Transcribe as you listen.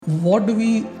What do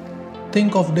we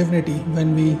think of divinity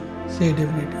when we say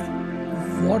divinity?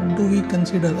 What do we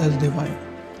consider as divine?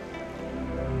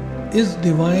 Is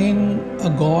divine a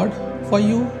god for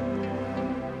you?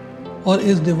 Or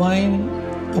is divine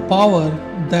a power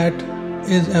that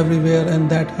is everywhere and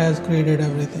that has created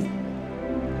everything?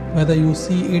 Whether you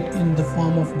see it in the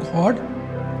form of God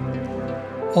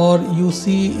or you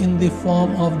see in the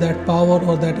form of that power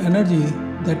or that energy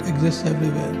that exists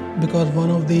everywhere. Because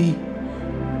one of the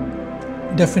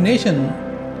definition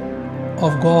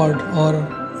of God or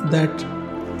that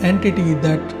entity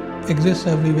that exists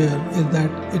everywhere is that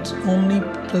it's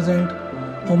omnipresent,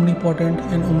 omnipotent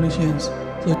and omniscience.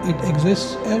 So it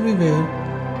exists everywhere,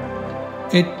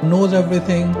 it knows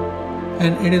everything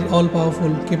and it is all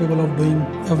powerful, capable of doing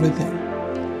everything.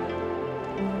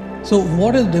 So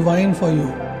what is divine for you?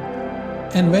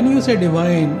 And when you say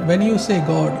divine, when you say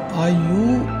God, are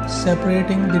you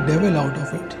separating the devil out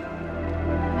of it?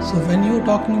 So when you're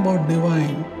talking about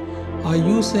divine, are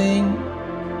you saying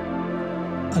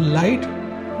a light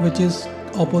which is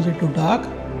opposite to dark,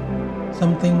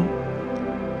 something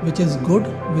which is good,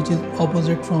 which is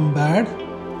opposite from bad,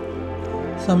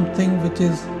 something which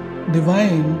is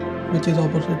divine, which is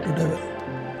opposite to devil?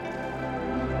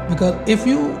 Because if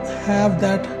you have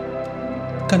that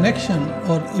connection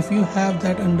or if you have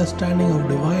that understanding of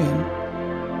divine,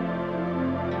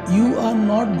 you are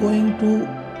not going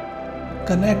to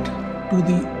connect to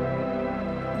the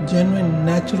genuine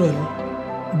natural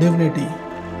divinity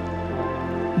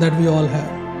that we all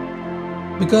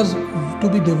have. Because to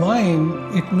be divine,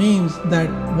 it means that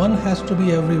one has to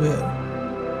be everywhere.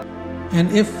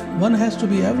 And if one has to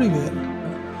be everywhere,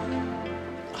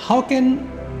 how can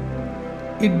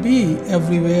it be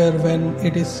everywhere when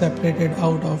it is separated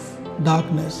out of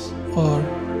darkness or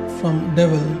from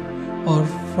devil or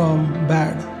from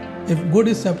bad? If good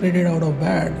is separated out of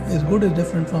bad, if good is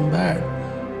different from bad,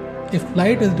 if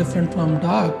light is different from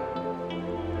dark,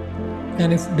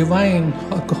 and if divine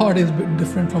or God is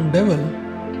different from devil,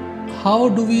 how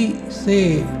do we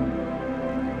say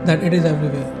that it is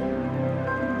everywhere?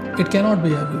 It cannot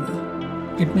be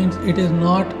everywhere. It means it is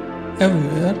not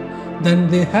everywhere, then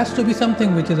there has to be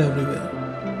something which is everywhere.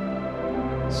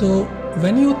 So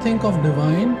when you think of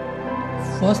divine,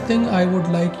 first thing I would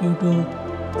like you to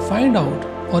find out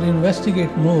or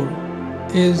investigate more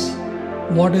is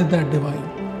what is that divine.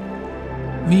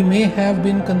 We may have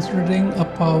been considering a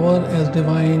power as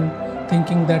divine,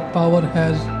 thinking that power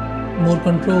has more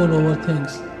control over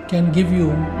things, can give you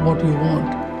what you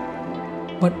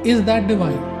want. But is that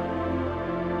divine?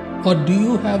 Or do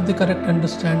you have the correct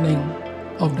understanding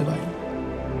of divine?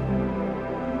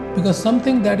 Because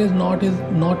something that is not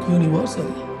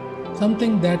universal,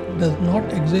 something that does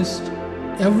not exist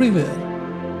everywhere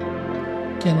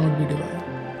cannot be divine.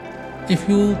 If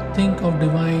you think of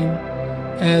divine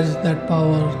as that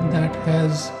power that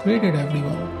has created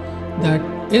everyone, that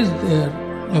is there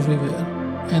everywhere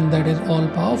and that is all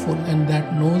powerful and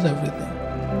that knows everything.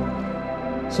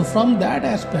 So from that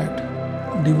aspect,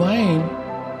 divine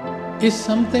is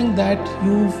something that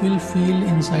you will feel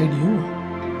inside you.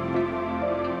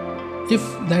 If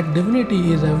that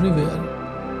divinity is everywhere,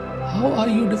 how are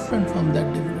you different from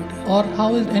that divinity? Or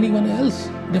how is anyone else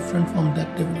different from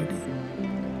that divinity?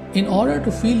 In order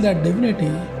to feel that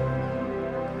divinity,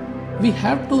 we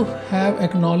have to have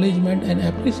acknowledgement and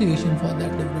appreciation for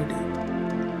that divinity,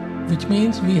 which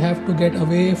means we have to get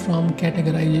away from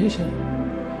categorization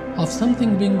of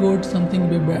something being good, something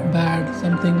being bad,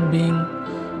 something being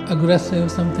aggressive,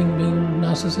 something being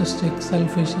narcissistic,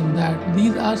 selfish, and that.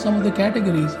 These are some of the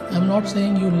categories. I'm not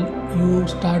saying you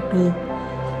start to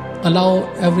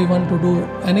allow everyone to do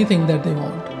anything that they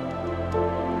want.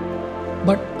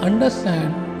 But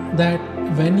understand that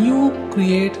when you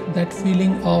create that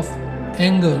feeling of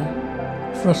anger,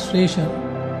 frustration,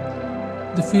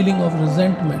 the feeling of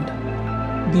resentment,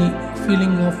 the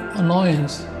feeling of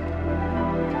annoyance,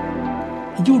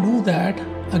 you do that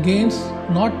against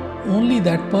not only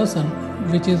that person,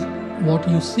 which is what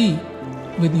you see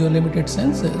with your limited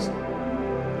senses,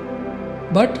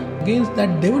 but against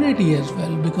that divinity as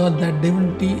well, because that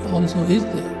divinity also is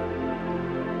there.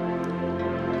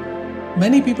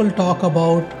 Many people talk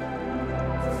about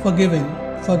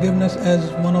forgiveness as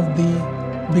one of the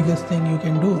biggest thing you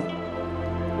can do.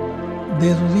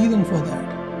 There's a reason for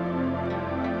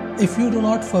that. If you do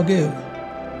not forgive,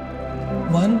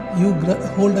 one, you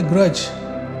hold a grudge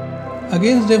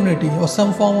against divinity or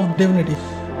some form of divinity.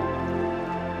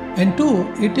 And two,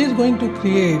 it is going to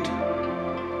create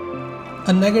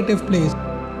a negative place.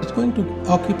 It's going to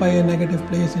occupy a negative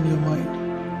place in your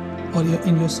mind or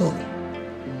in your soul.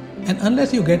 And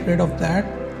unless you get rid of that,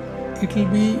 it will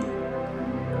be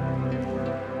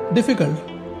difficult,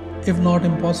 if not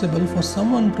impossible, for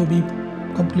someone to be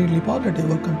completely positive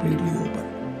or completely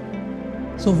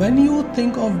open. So when you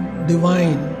think of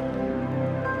divine,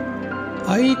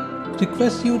 I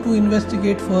request you to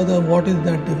investigate further what is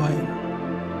that divine.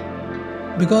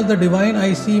 Because the divine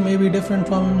I see may be different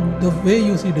from the way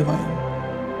you see divine.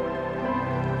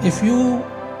 If you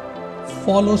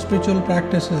follow spiritual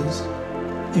practices,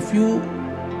 if you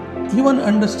even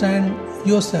understand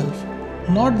yourself,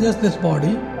 not just this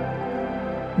body,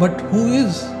 but who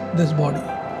is this body?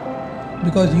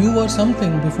 Because you were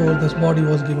something before this body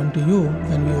was given to you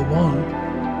when you were born,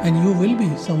 and you will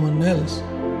be someone else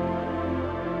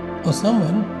or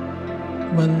someone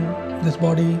when this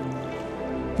body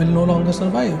will no longer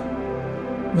survive,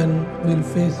 when we'll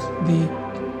face the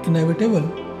inevitable,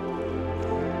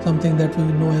 something that we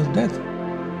know as death.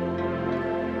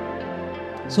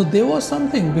 So there was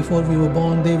something before we were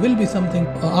born, there will be something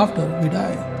after we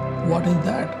die. What is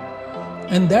that?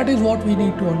 And that is what we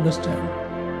need to understand.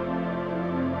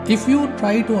 If you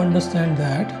try to understand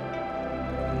that,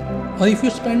 or if you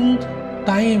spend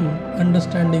time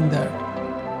understanding that,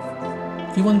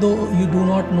 even though you do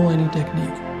not know any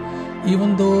technique,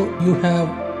 even though you have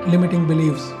limiting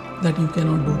beliefs that you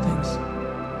cannot do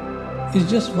things,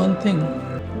 it's just one thing,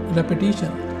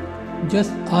 repetition.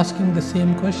 Just asking the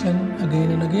same question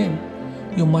again and again.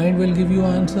 Your mind will give you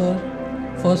answer.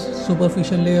 First,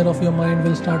 superficial layer of your mind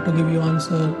will start to give you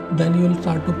answer. Then you will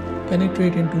start to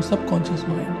penetrate into subconscious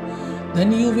mind.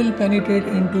 Then you will penetrate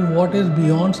into what is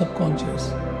beyond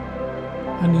subconscious.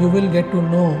 And you will get to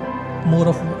know more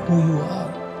of who you are.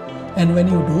 And when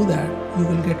you do that, you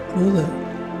will get closer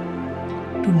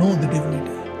to know the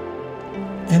divinity.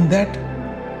 And that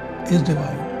is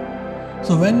divine.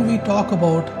 So when we talk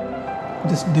about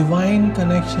this divine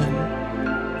connection,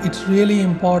 it's really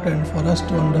important for us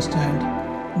to understand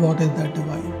what is that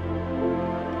divine.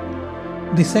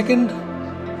 The second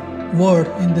word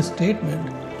in this statement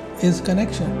is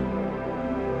connection.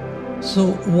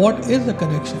 So what is a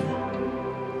connection?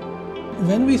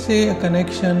 When we say a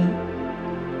connection,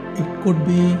 it could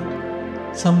be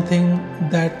something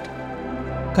that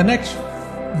connects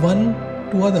one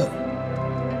to other,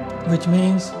 which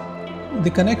means the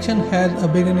connection has a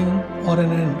beginning or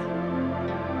an end,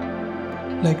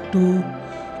 like two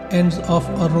ends of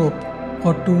a rope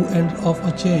or two ends of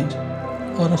a chain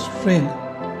or a string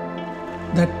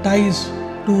that ties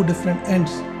two different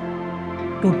ends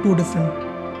to two different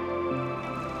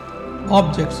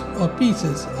objects or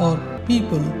pieces or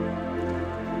people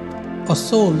or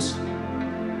souls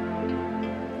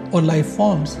or life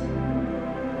forms.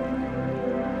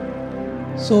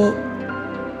 So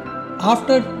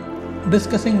after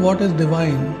discussing what is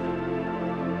divine,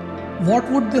 what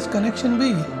would this connection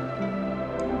be?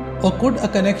 Or could a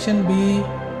connection be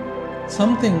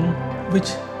something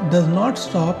which does not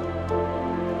stop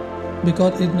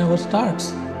because it never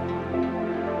starts?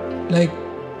 Like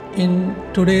in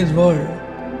today's world,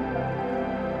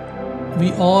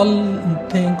 we all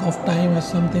think of time as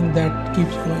something that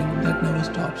keeps going, that never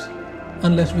stops,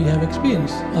 unless we have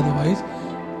experience otherwise,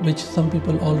 which some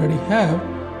people already have.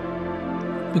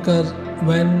 Because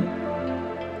when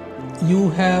you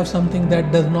have something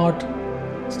that does not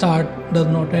start, does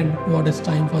not end, what is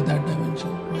time for that dimension,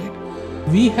 right?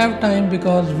 We have time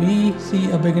because we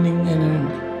see a beginning and an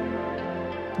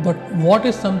end. But what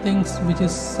is something which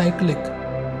is cyclic?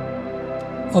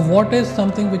 Or what is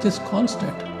something which is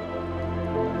constant?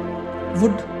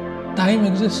 Would time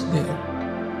exist there?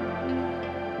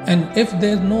 And if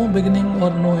there is no beginning or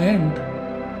no end,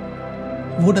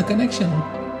 would a connection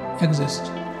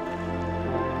exist?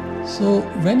 So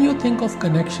when you think of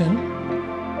connection,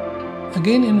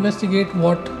 again investigate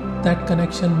what that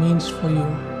connection means for you.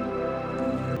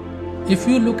 If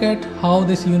you look at how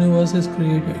this universe is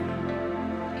created,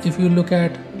 if you look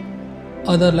at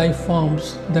other life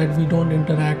forms that we don't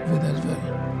interact with as well,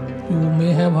 you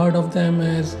may have heard of them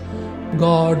as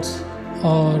gods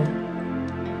or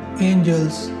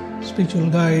angels, spiritual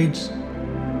guides,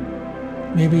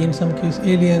 maybe in some case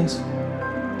aliens.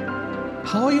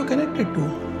 How are you connected to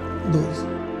those?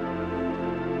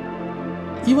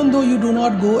 Even though you do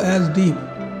not go as deep,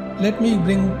 let me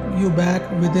bring you back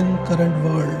within current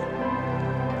world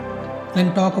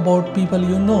and talk about people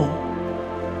you know.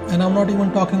 And I'm not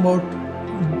even talking about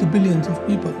the billions of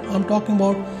people. I'm talking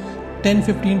about 10,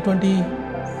 15, 20,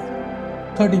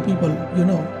 30 people you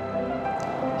know.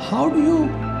 How do you,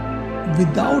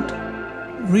 without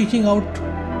reaching out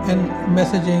and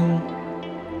messaging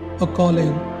or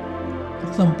calling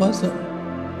some person,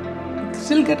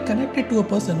 still get connected to a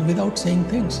person without saying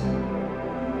things?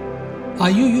 Are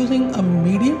you using a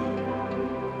medium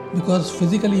because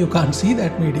physically you can't see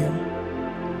that medium.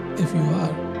 If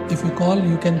you call,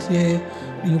 you can say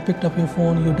you picked up your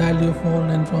phone, you dialed your phone,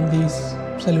 and from this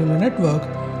cellular network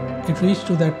it reached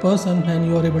to that person and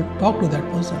you are able to talk to that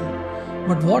person.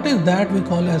 But what is that we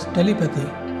call as telepathy?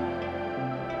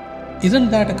 Isn't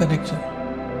that a connection?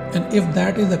 And if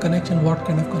that is a connection, what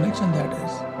kind of connection that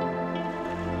is?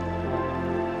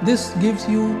 This gives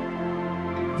you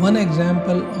one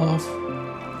example of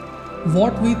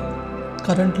what we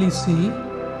currently see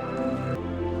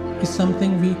is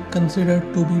something we consider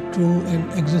to be true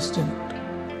and existent.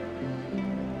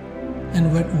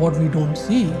 And what we don't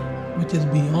see, which is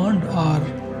beyond our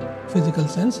physical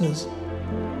senses,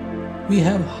 we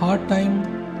have hard time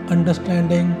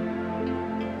understanding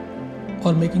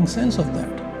or making sense of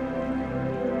that.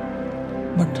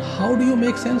 But how do you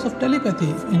make sense of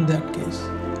telepathy in that case?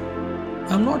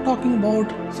 I'm not talking about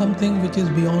something which is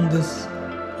beyond this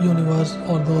universe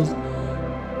or those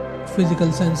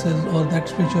physical senses or that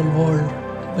spiritual world,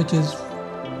 which is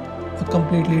a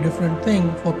completely different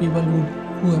thing for people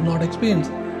who have not experienced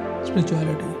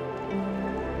spirituality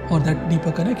or that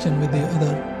deeper connection with the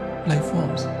other life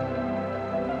forms.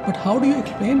 But how do you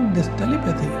explain this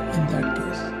telepathy in that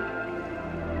case?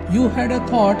 You had a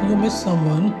thought, you missed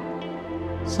someone,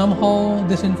 somehow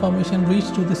this information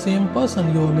reached to the same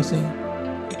person you were missing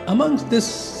amongst this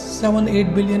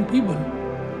 7-8 billion people.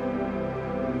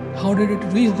 How did it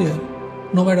reach there?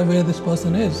 No matter where this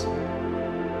person is.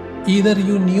 Either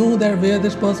you knew that where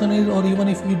this person is, or even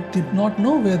if you did not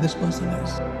know where this person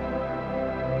is.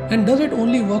 And does it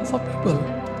only work for people?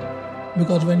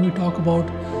 Because when we talk about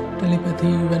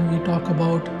telepathy, when we talk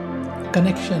about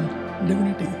connection,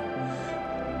 divinity,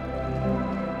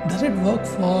 does it work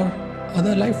for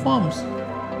other life forms?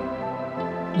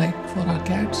 Like for our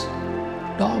cats,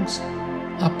 dogs,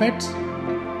 our pets,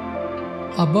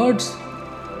 our birds?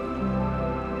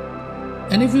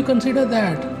 And if you consider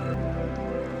that,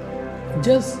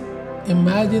 just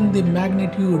imagine the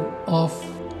magnitude of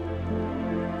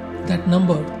that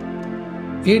number.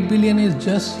 8 billion is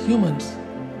just humans.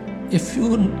 If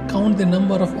you count the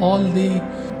number of all the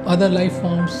other life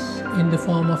forms in the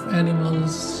form of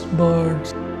animals,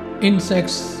 birds,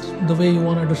 insects, the way you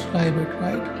want to describe it,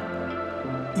 right?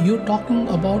 You're talking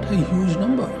about a huge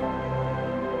number.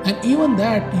 And even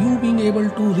that, you being able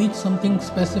to reach something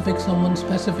specific, someone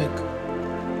specific,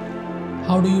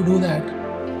 how do you do that?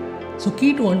 So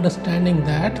key to understanding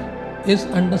that is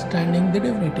understanding the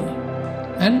divinity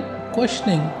and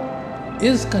questioning,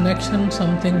 is connection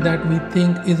something that we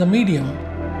think is a medium?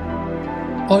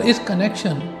 Or is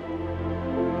connection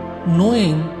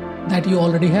knowing that you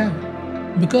already have?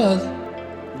 Because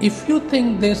if you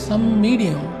think there's some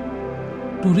medium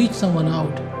to reach someone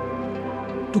out,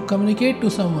 to communicate to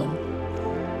someone,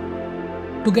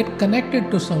 to get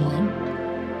connected to someone,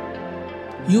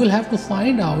 you will have to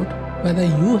find out whether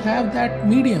you have that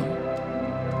medium.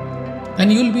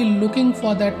 And you'll be looking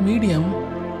for that medium,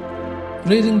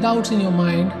 raising doubts in your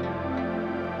mind,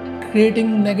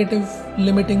 creating negative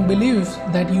limiting beliefs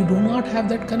that you do not have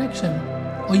that connection,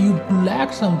 or you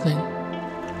lack something,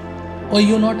 or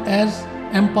you're not as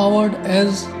empowered,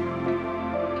 as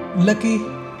lucky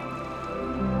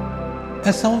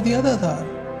as some of the others are,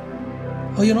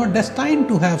 or you're not destined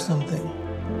to have something.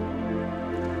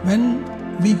 When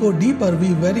we go deeper,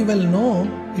 we very well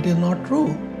know it is not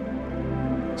true.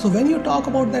 So when you talk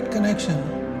about that connection,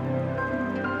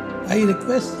 I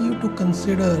request you to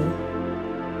consider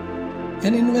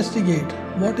and investigate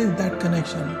what is that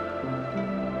connection.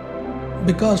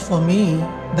 Because for me,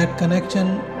 that connection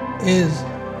is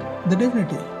the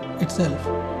divinity itself.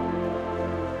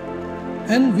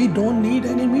 And we don't need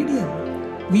any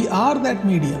medium. We are that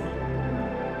medium.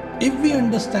 If we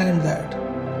understand that,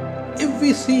 if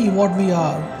we see what we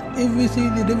are, if we see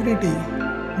the divinity,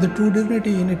 the true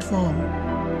divinity in its form,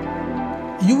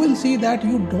 you will see that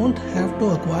you don't have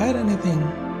to acquire anything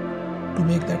to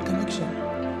make that connection.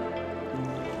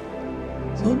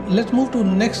 So let's move to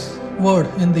next word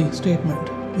in the statement,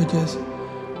 which is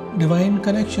divine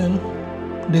connection,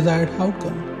 desired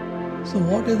outcome. So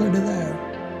what is a desire?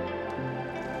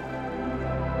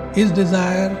 Is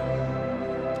desire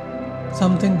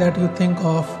something that you think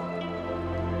of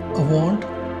a want,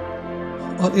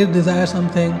 or is desire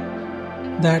something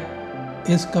that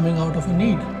is coming out of a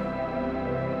need?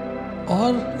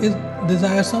 Or is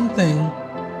desire something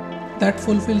that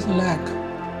fulfills a lack?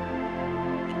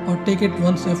 Or take it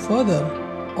one step further,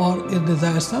 or is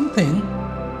desire something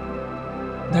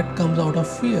that comes out of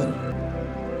fear?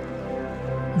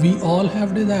 We all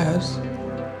have desires,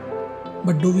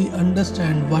 but do we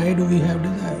understand why do we have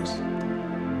desires?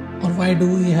 Or why do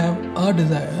we have a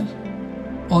desire?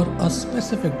 or a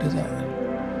specific desire.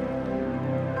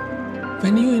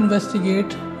 When you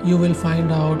investigate, you will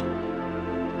find out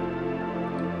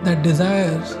that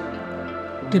desires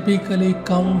typically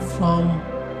come from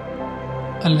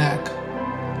a lack,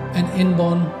 an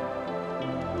inborn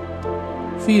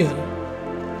fear.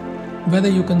 Whether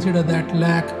you consider that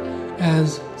lack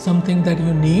as something that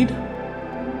you need,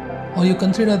 or you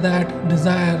consider that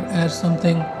desire as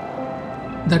something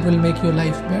that will make your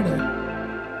life better.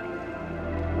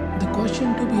 The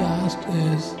question to be asked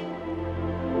is,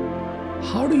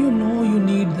 how do you know you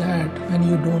need that when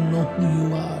you don't know who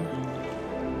you are?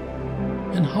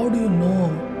 And how do you know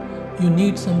you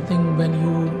need something when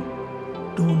you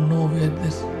don't know where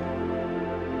this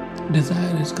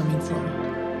desire is coming from?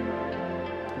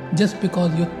 Just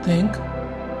because you think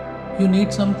you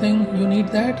need something, you need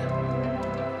that?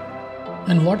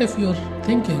 And what if your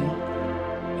thinking,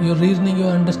 your reasoning,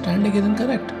 your understanding is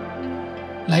incorrect?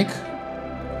 Like,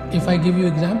 if I give you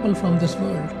example from this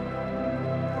world,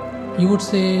 you would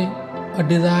say a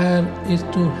desire is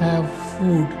to have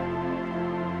food,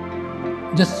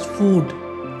 just food,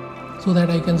 so that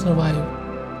I can survive.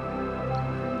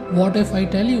 What if I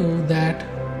tell you that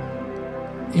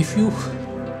if you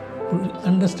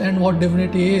understand what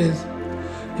divinity is,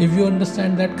 if you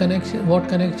understand that connection, what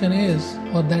connection is,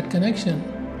 or that connection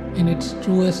in its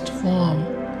truest form,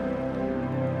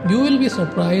 you will be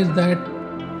surprised that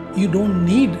you don't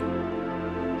need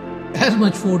as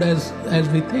much food as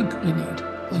we think we need,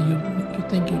 or you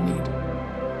think you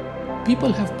need.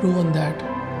 People have proven that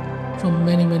from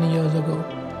many years ago.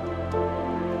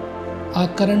 Our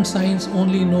current science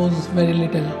only knows very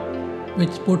little,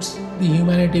 which puts the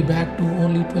humanity back to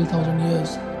only 12,000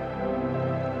 years.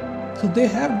 So there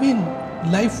have been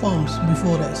life forms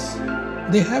before us.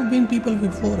 There have been people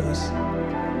before us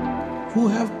who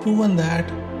have proven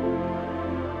that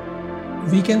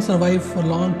we can survive for a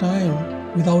long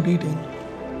time without eating.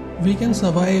 We can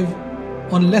survive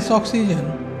on less oxygen.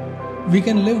 We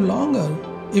can live longer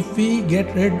if we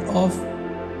get rid of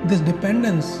this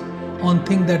dependence on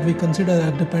things that we consider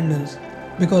as dependence,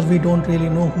 because we don't really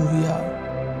know who we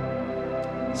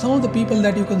are. Some of the people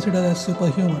that you consider as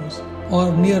superhumans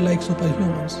or near like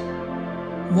superhumans,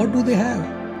 what do they have?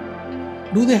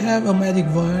 Do they have a magic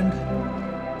wand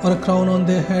or a crown on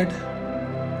their head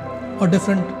or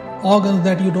different organs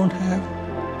that you don't have,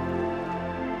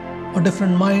 or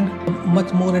different mind, a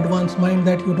much more advanced mind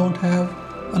that you don't have,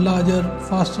 a larger,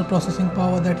 faster processing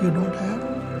power that you don't have?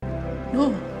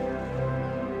 No.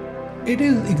 It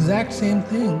is exact same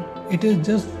thing. It is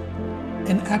just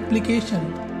an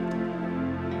application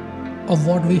of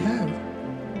what we have,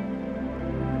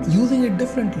 using it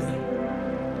differently.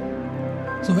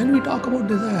 So when we talk about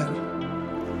desire,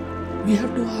 we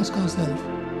have to ask ourselves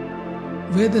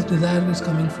where this desire is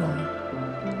coming from.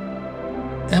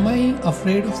 Am I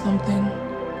afraid of something?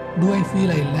 Do I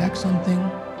feel I lack something?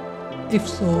 If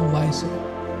so, why so?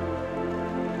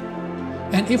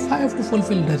 And if I have to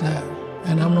fulfill desire,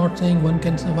 and I'm not saying one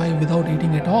can survive without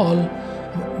eating at all,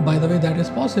 by the way, that is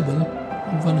possible.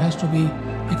 One has to be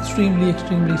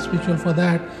extremely spiritual for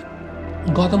that.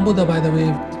 Gautam Buddha, by the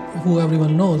way, who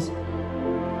everyone knows,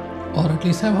 or at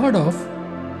least have heard of,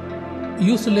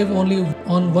 used to live only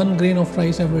on 1 grain of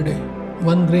rice every day.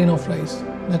 1 grain of rice,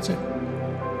 that's it.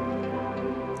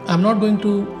 I'm not going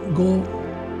to go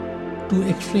to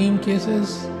extreme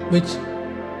cases, which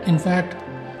in fact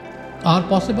are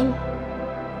possible,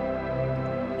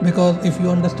 because if you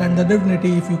understand the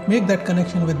divinity, if you make that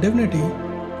connection with divinity,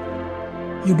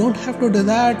 you don't have to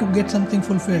desire to get something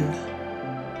fulfilled.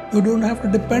 You don't have to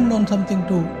depend on something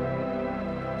to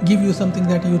give you something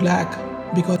that you lack,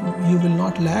 because you will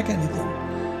not lack anything.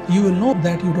 You will know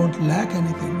that you don't lack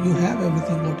anything. You have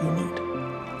everything what you need.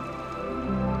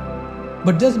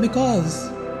 But just because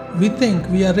we think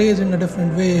we are raised in a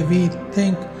different way, we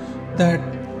think that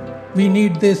we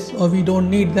need this or we don't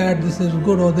need that, this is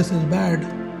good or this is bad.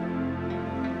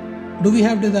 Do we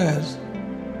have desires?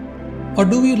 Or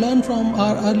do we learn from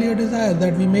our earlier desires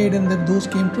that we made and that those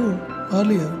came true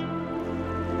earlier?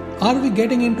 Are we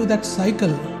getting into that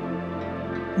cycle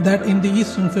that in the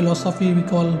Eastern philosophy we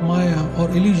call Maya or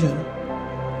illusion,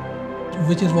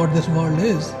 which is what this world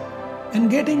is, and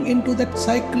getting into that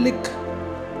cyclic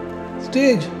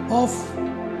stage of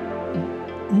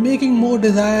making more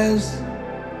desires,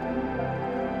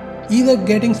 either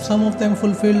getting some of them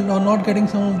fulfilled or not getting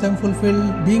some of them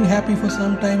fulfilled, being happy for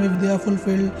some time if they are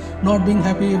fulfilled, not being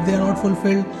happy if they are not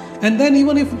fulfilled, and then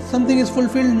even if something is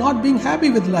fulfilled, not being happy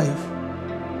with life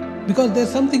because there's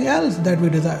something else that we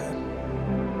desire.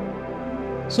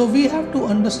 So we have to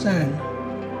understand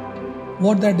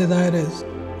what that desire is.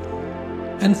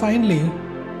 And finally,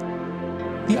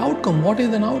 The outcome, what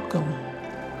is an outcome?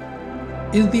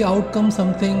 Is the outcome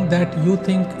something that you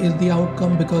think is the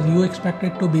outcome because you expect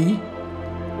it to be?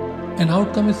 An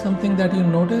outcome is something that you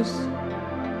notice?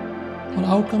 Or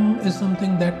outcome is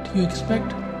something that you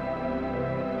expect?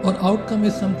 Or outcome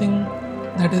is something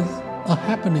that is a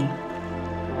happening?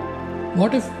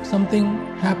 What if something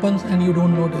happens and you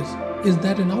don't notice? Is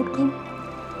that an outcome?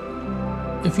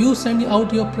 If you send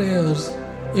out your prayers,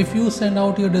 if you send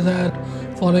out your desire,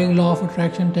 following law of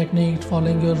attraction techniques,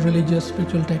 following your religious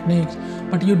spiritual techniques,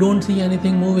 but you don't see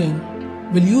anything moving,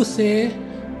 will you say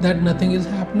that nothing is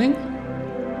happening?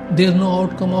 There's no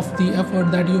outcome of the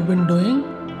effort that you've been doing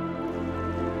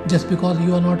just because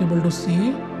you are not able to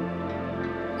see?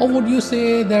 Or would you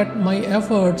say that my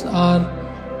efforts are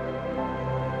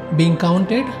being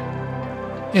counted,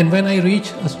 and when I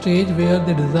reach a stage where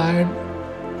the desired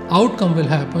outcome will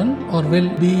happen or will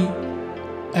be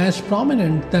as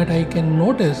prominent that I can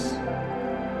notice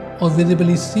or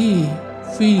visibly see,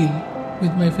 feel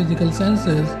with my physical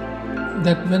senses,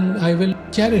 that when I will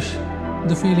cherish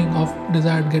the feeling of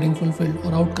desired getting fulfilled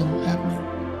or outcome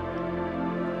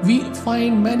happening. We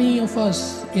find many of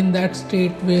us in that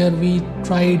state where we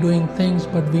try doing things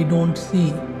but we don't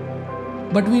see.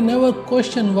 But we never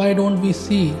question why don't we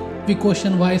see. We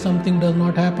question why something does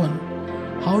not happen.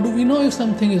 How do we know if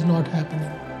something is not happening?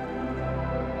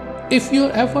 If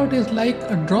your effort is like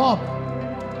a drop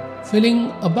filling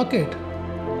a bucket,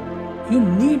 you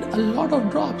need a lot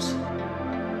of drops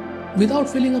without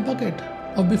filling a bucket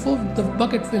or before the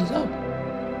bucket fills up.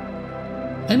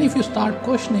 And if you start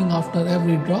questioning after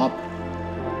every drop,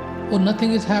 or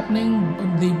nothing is happening,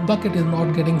 the bucket is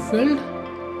not getting filled,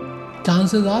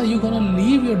 chances are you're going to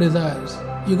leave your desires,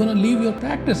 you're going to leave your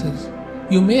practices.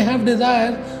 You may have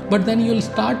desire, but then you'll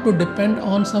start to depend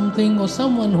on something or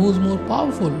someone who's more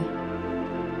powerful,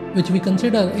 which we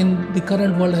consider in the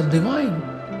current world as divine,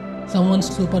 someone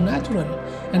supernatural,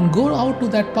 and go out to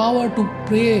that power to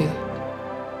pray,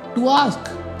 to ask,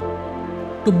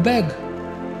 to beg,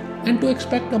 and to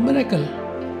expect a miracle.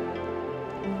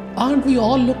 Aren't we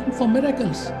all looking for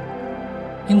miracles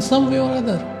in some way or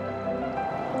other?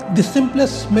 The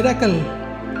simplest miracle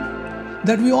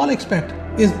that we all expect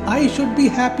is I should be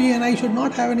happy and I should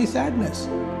not have any sadness.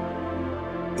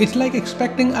 It's like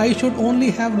expecting I should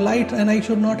only have light and I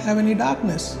should not have any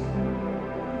darkness.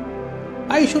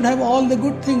 I should have all the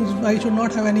good things, I should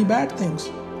not have any bad things.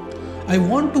 I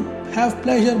want to have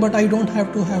pleasure, but I don't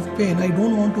have to have pain. I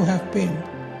don't want to have pain.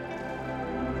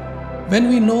 When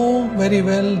we know very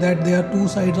well that there are two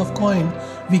sides of coin,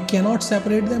 we cannot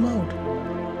separate them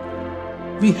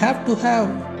out. We have to have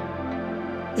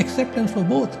acceptance for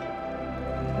both.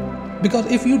 Because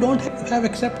if you don't have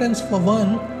acceptance for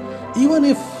one, even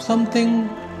if something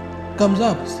comes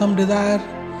up, some desire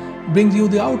brings you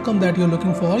the outcome that you're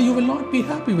looking for, you will not be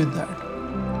happy with that.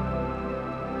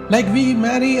 Like we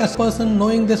marry a person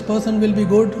knowing this person will be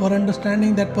good or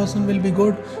understanding that person will be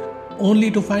good, only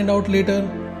to find out later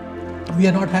we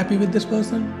are not happy with this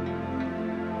person.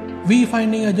 We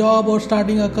finding a job or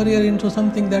starting a career into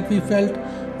something that we felt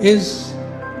is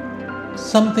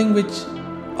something which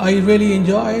I really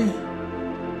enjoy,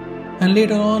 and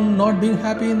later on not being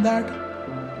happy in that.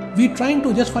 We trying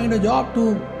to just find a job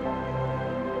to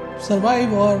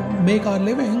survive or make our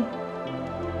living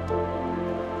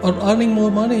or earning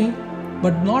more money,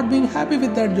 but not being happy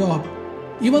with that job,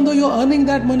 even though you're earning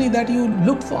that money that you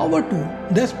looked forward to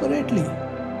desperately.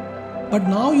 But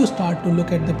now you start to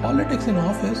look at the politics in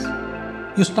office,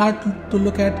 you start to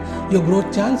look at your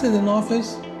growth chances in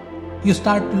office, you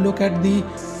start to look at the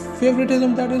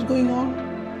favoritism that is going on.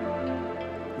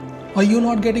 Are you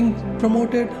not getting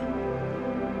promoted?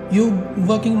 You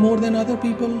working more than other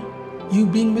people? You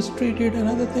being mistreated and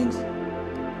other things?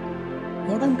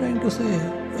 What I'm trying to say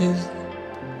is,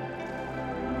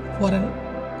 for an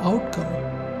outcome,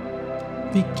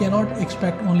 we cannot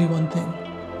expect only one thing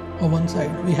or one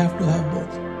side. We have to have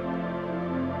both.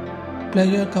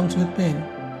 Pleasure comes with pain.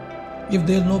 If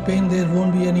there is no pain, there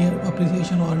won't be any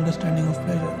appreciation or understanding of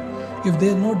pleasure. If there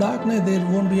is no darkness, there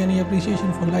won't be any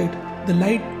appreciation for light. The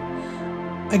light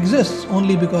exists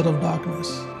only because of darkness.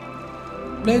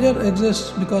 Pleasure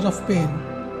exists because of pain.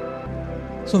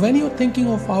 So when you're thinking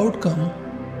of outcome,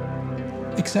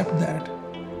 accept that.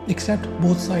 Accept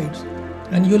both sides.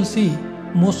 And you'll see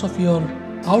most of your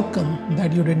outcome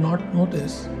that you did not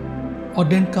notice or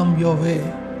didn't come your way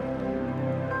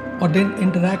or didn't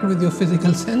interact with your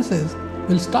physical senses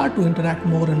will start to interact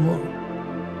more and more.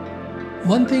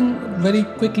 One thing very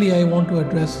quickly I want to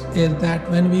address is that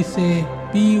when we say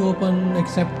be open,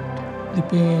 accept the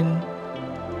pain,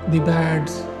 the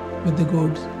bads with the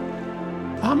goods,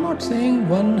 I'm not saying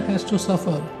one has to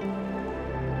suffer.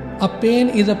 A pain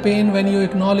is a pain when you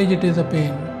acknowledge it is a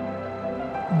pain.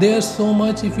 There's so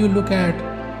much, if you look at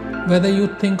whether you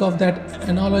think of that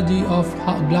analogy of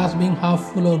glass being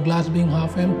half full or glass being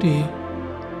half empty,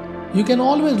 you can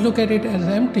always look at it as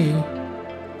empty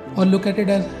or look at it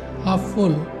as half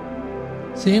full.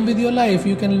 Same with your life,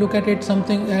 you can look at it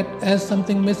as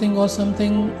something missing or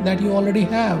something that you already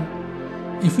have.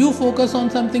 If you focus on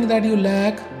something that you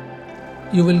lack,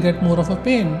 you will get more of a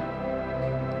pain.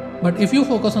 But if you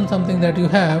focus on something that you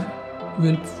have, you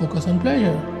will focus on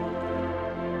pleasure.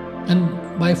 And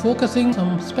by focusing on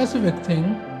some specific thing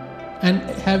and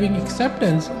having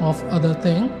acceptance of other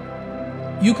thing,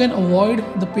 you can avoid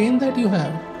the pain that you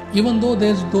have. Even though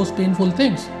there's those painful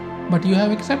things, but you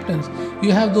have acceptance.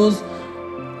 You have those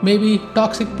maybe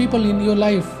toxic people in your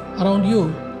life around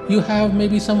you. You have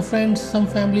maybe some friends, some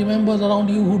family members around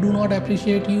you who do not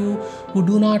appreciate you, who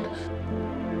do not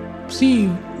see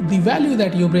the value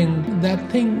that you bring,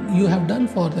 that thing you have done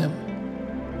for them.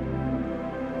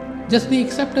 Just the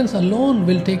acceptance alone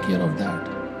will take care of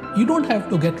that. You don't have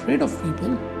to get rid of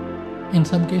people. In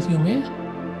some case you may.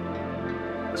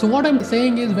 So what I'm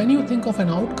saying is, when you think of an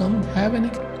outcome, have an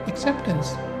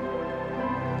acceptance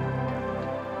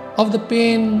of the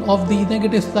pain, of the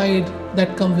negative side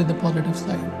that comes with the positive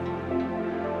side.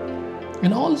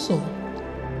 And also,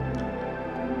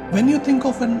 when you think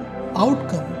of an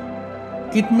outcome,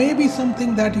 it may be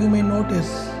something that you may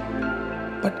notice,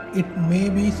 but it may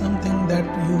be something that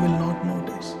you will not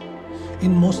notice.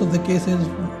 In most of the cases,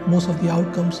 most of the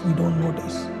outcomes we don't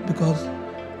notice because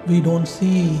we don't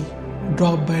see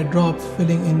drop by drop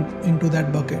filling into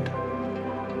that bucket.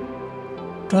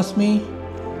 Trust me,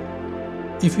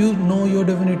 if you know your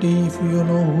divinity, if you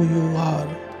know who you are,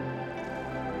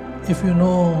 if you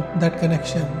know that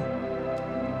connection,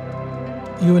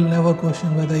 you will never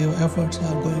question whether your efforts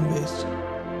are going waste.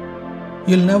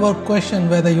 You'll never question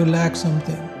whether you lack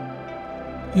something.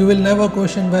 You will never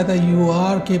question whether you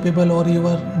are capable or you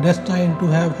are destined to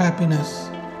have happiness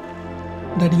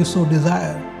that you so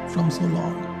desire from so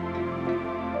long.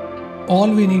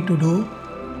 All we need to do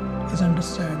is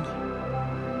understand,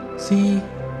 see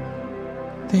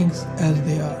things as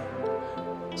they are.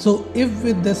 So if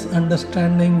with this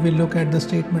understanding we look at the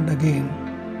statement again,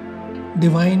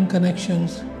 divine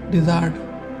connections, desired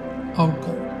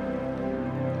outcome.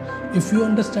 If you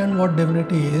understand what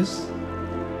divinity is,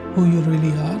 who you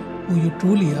really are, who you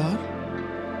truly are,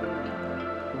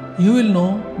 you will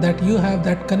know that you have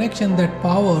that connection, that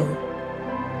power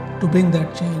to bring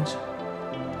that change,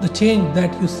 the change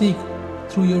that you seek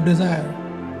through your desire.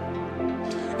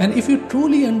 And if you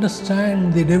truly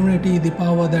understand the divinity, the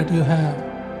power that you have,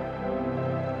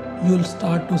 you'll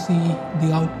start to see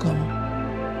the outcome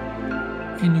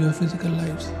in your physical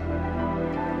lives.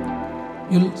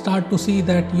 You'll start to see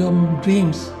that your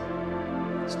dreams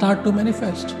start to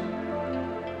manifest.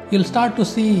 You'll start to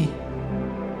see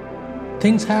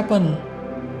things happen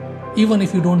even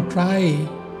if you don't try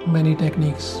many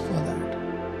techniques for that.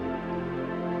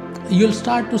 You'll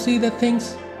start to see that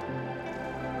things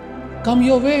come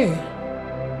your way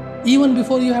even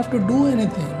before you have to do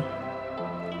anything.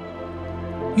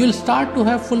 You'll start to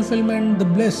have fulfillment, the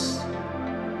bliss,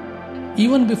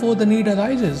 even before the need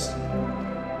arises.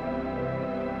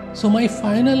 So my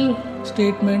final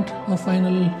statement or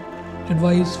final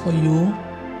advice for you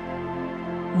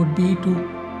would be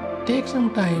to take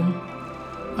some time,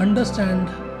 understand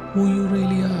who you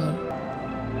really are,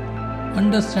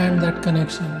 understand that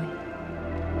connection,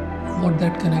 what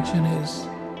that connection is.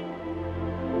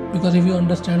 Because if you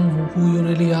understand who you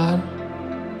really are,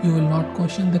 you will not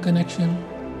question the connection.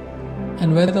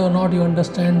 And whether or not you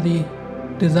understand the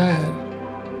desire,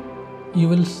 you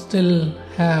will still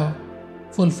have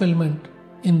fulfillment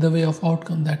in the way of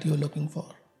outcome that you're looking for.